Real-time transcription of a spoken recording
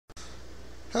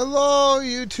Hello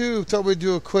YouTube, thought we'd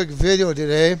do a quick video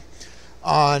today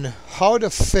on how to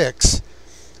fix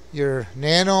your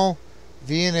Nano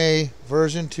VNA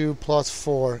version 2 plus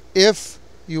 4 if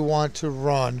you want to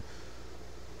run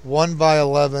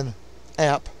 1/11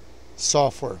 app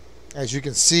software. As you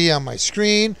can see on my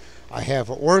screen, I have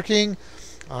it working.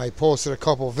 I posted a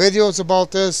couple videos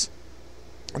about this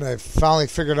and I finally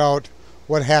figured out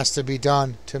what has to be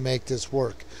done to make this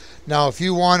work. Now if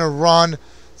you want to run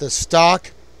the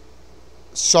stock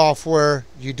software,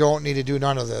 you don't need to do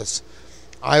none of this.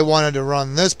 I wanted to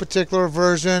run this particular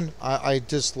version. I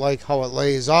just like how it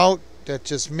lays out. That's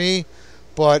just me,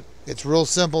 but it's real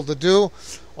simple to do.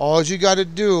 All you got to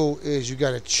do is you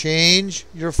got to change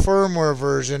your firmware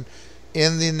version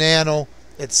in the Nano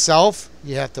itself.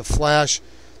 You have to flash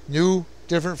new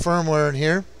different firmware in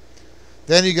here.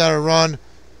 Then you got to run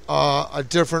a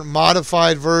different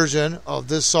modified version of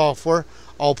this software.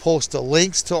 I'll post the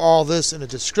links to all this in the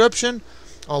description,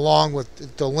 along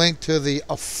with the link to the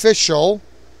official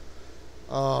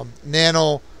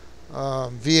Nano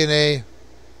VNA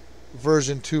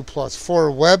version 2 plus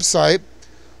 4 website,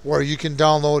 where you can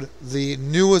download the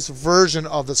newest version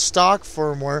of the stock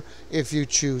firmware if you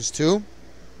choose to.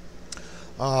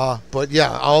 But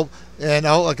yeah,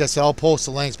 like I said, I'll post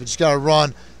the links. But you got to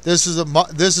run. This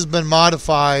has been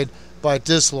modified by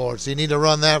Dislord, so you need to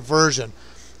run that version.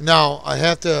 Now I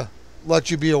have to let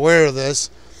you be aware of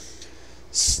this.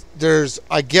 There's,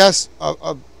 I guess,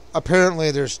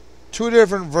 apparently there's two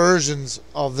different versions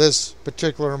of this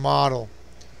particular model,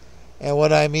 and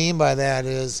what I mean by that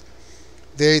is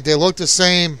they look the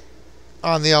same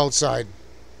on the outside.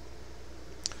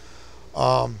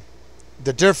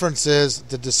 The difference is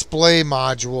the display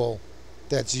module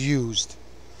that's used.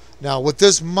 Now with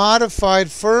this modified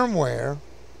firmware,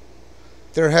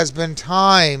 there has been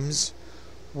times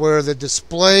where the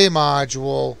display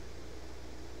module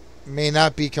may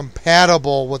not be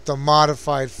compatible with the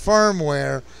modified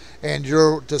firmware, and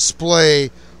your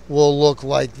display will look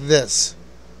like this.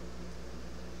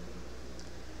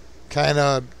 Kind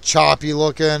of choppy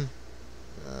looking,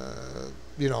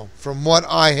 from what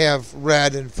I have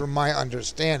read and from my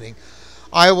understanding.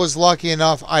 I was lucky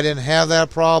enough I didn't have that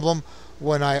problem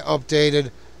when I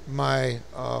updated my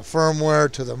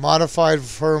firmware to the modified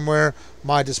firmware.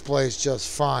 My display is just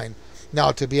fine.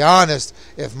 Now, to be honest,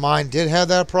 if mine did have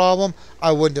that problem,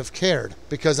 I wouldn't have cared,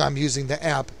 because I'm using the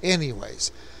app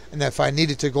anyways. And if I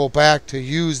needed to go back to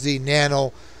use the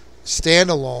Nano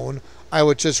standalone, I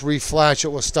would just reflash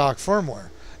it with stock firmware.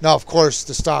 Now, of course,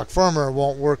 the stock firmware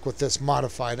won't work with this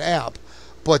modified app,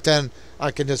 but then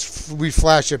I can just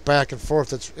reflash it back and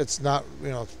forth. It's not,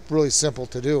 it's really simple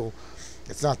to do.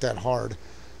 It's not that hard.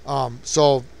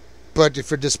 But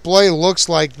if your display looks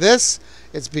like this,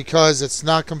 it's because it's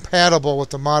not compatible with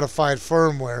the modified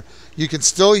firmware. You can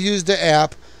still use the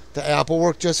app. The app will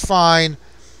work just fine,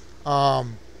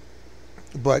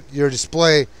 but your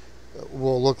display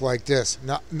will look like this.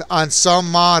 Now, on some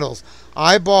models,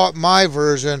 I bought my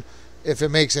version, if it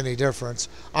makes any difference,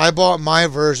 I bought my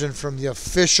version from the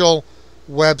official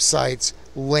website's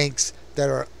links that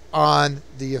are on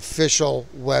the official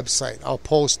website. I'll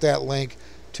post that link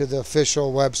to the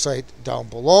official website down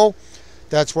below.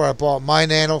 That's where I bought my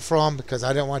Nano from, because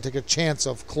I didn't want to take a chance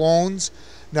of clones.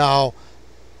 Now,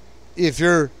 if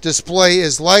your display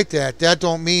is like that, that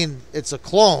don't mean it's a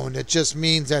clone. It just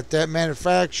means that that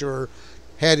manufacturer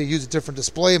had to use a different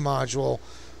display module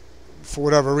for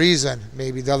whatever reason.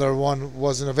 Maybe the other one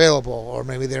wasn't available, or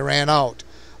maybe they ran out.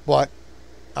 But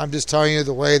I'm just telling you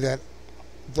the way that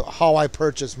how I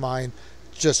purchased mine,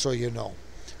 just so you know.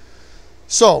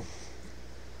 So,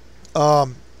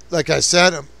 like I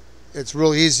said, it's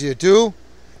really easy to do.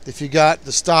 If you got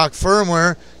the stock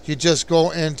firmware, you just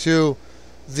go into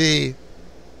the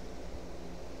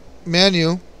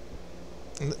menu.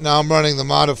 Now I'm running the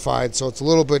modified, so it's a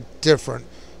little bit different.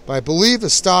 But I believe the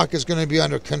stock is going to be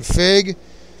under config,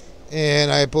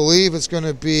 and I believe it's going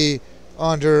to be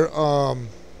under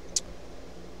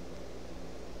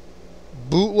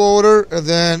bootloader, and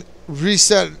then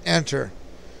reset and enter.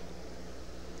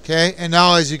 Okay, and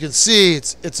now as you can see,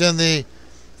 it's in the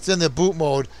boot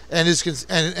mode, and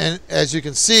as you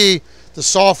can see, the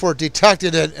software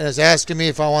detected it and is asking me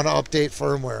if I want to update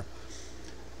firmware.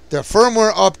 The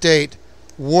firmware update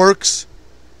works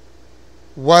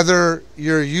whether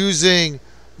you're using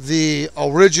the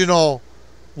original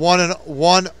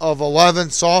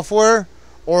 1/11 software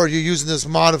or you're using this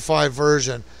modified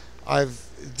version.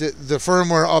 The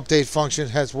firmware update function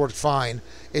has worked fine.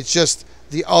 It's just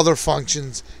the other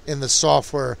functions in the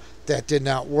software that did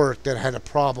not work, that I had a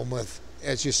problem with,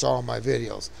 as you saw in my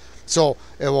videos. So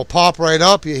it will pop right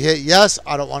up. You hit yes.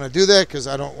 I don't want to do that because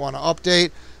I don't want to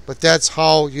update, but that's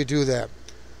how you do that.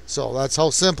 So that's how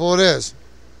simple it is.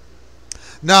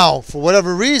 Now, for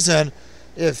whatever reason,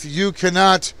 if you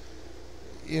cannot,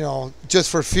 just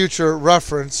for future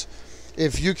reference,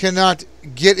 if you cannot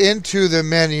get into the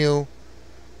menu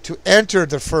to enter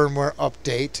the firmware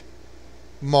update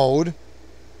mode,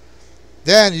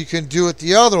 then you can do it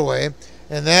the other way,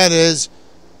 and that is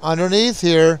underneath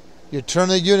here, you turn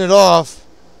the unit off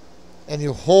and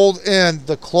you hold in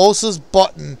the closest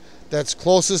button that's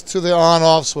closest to the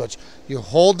on-off switch. You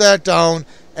hold that down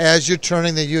as you're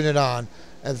turning the unit on,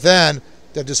 and then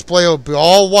the display will be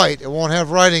all white. It won't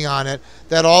have writing on it.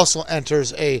 That also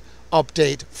enters a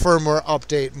firmware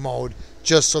update mode,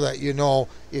 just so that you know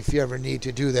if you ever need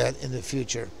to do that in the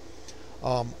future.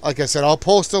 Like I said, I'll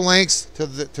post the links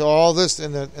to all this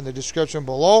in the description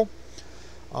below.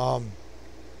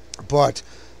 But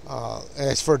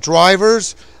as for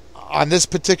drivers, on this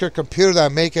particular computer that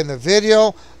I'm making the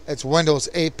video, it's Windows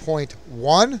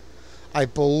 8.1. I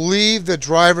believe the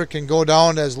driver can go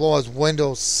down as low as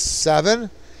Windows 7.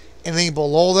 Anything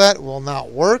below that will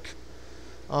not work.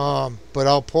 But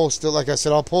I'll post it. Like I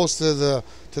said, I'll post to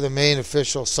the main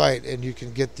official site, and you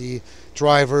can get the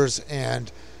drivers and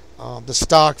the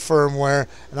stock firmware.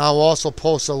 And I'll also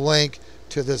post a link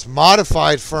to this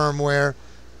modified firmware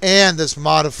and this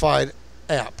modified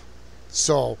app.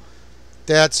 So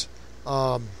that's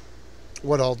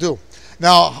what I'll do.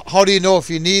 Now, how do you know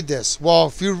if you need this? Well,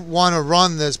 if you want to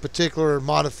run this particular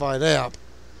modified app,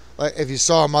 like if you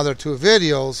saw my other two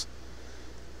videos,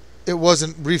 it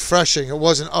wasn't refreshing. It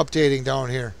wasn't updating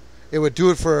down here. It would do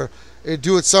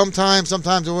it sometimes.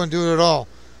 Sometimes it wouldn't do it at all.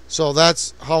 So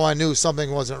that's how I knew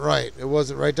something wasn't right. It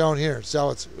wasn't right down here.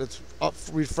 So it's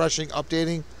refreshing,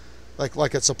 updating,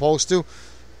 like it's supposed to.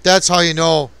 That's how you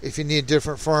know if you need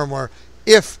different firmware.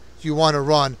 If you want to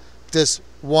run this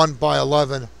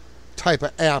 1x11 type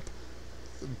of app,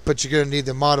 but you're going to need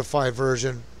the modified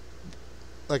version.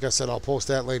 Like I said, I'll post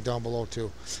that link down below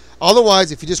too.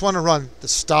 Otherwise, if you just want to run the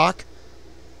stock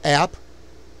app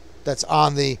that's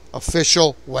on the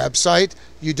official website,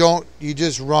 you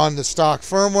just run the stock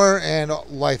firmware and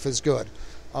life is good.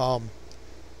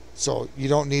 So you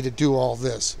don't need to do all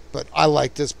this, but I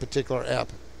like this particular app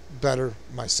better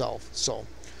myself. So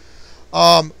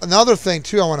another thing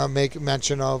too I want to make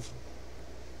mention of,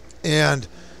 and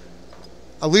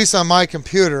at least on my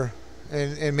computer,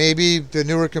 and maybe the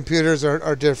newer computers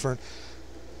are different.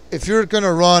 If you're going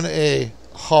to run a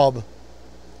hub,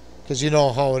 because you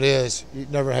know how it is, you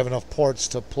never have enough ports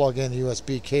to plug in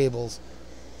USB cables,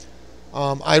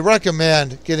 I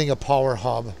recommend getting a power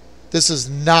hub. This is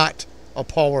not a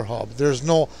power hub. There's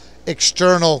no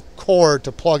external cord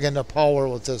to plug into power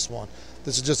with this one.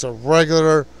 This is just a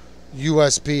regular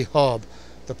USB hub.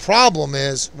 The problem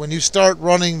is when you start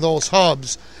running those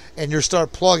hubs and you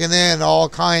start plugging in all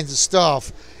kinds of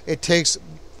stuff, it takes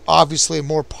obviously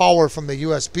more power from the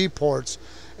USB ports,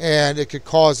 and it could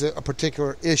cause a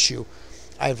particular issue.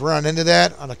 I've run into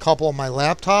that on a couple of my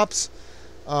laptops.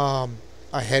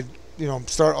 I had, I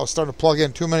started to plug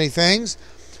in too many things.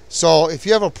 So if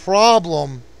you have a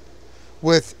problem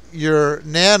with your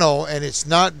Nano and it's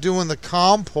not doing the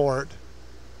COM port,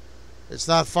 it's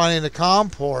not finding the COM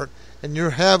port, and you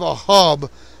have a hub,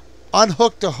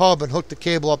 unhook the hub and hook the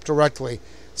cable up directly.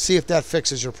 See if that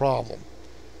fixes your problem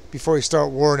before you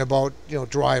start worrying about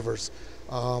drivers.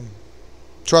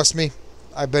 Trust me,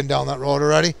 I've been down that road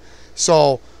already.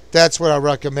 So that's what I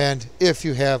recommend if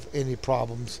you have any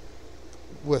problems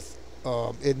with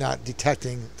it not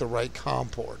detecting the right COM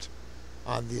port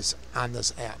on this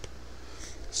app.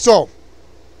 So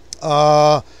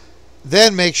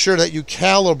then make sure that you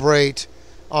calibrate.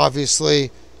 Obviously,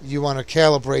 you want to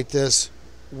calibrate this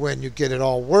when you get it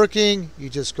all working. You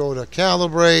just go to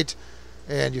calibrate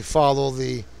and you follow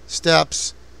the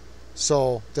steps.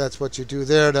 So that's what you do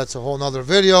there. That's a whole nother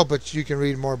video, but you can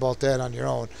read more about that on your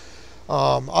own.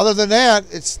 Other than that,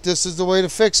 this is the way to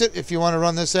fix it if you want to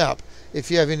run this app. If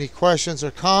you have any questions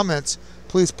or comments,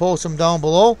 please post them down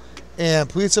below, and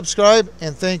please subscribe,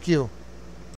 and thank you.